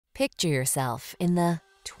Picture yourself in the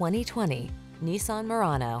 2020 Nissan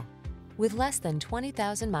Murano. With less than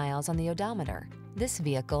 20,000 miles on the odometer, this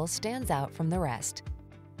vehicle stands out from the rest.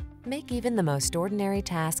 Make even the most ordinary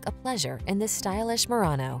task a pleasure in this stylish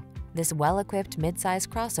Murano. This well-equipped midsize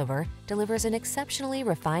crossover delivers an exceptionally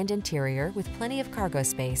refined interior with plenty of cargo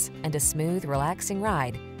space and a smooth, relaxing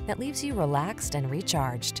ride that leaves you relaxed and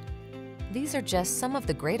recharged. These are just some of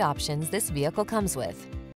the great options this vehicle comes with: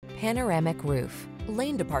 panoramic roof,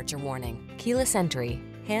 lane departure warning, keyless entry,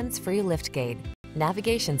 hands-free liftgate,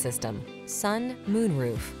 navigation system, sun,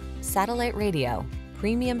 moonroof, satellite radio,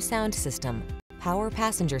 premium sound system, power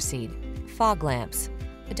passenger seat, fog lamps.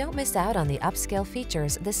 Don't miss out on the upscale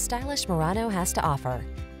features this stylish Murano has to offer.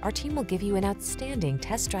 Our team will give you an outstanding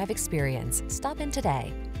test drive experience. Stop in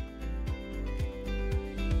today.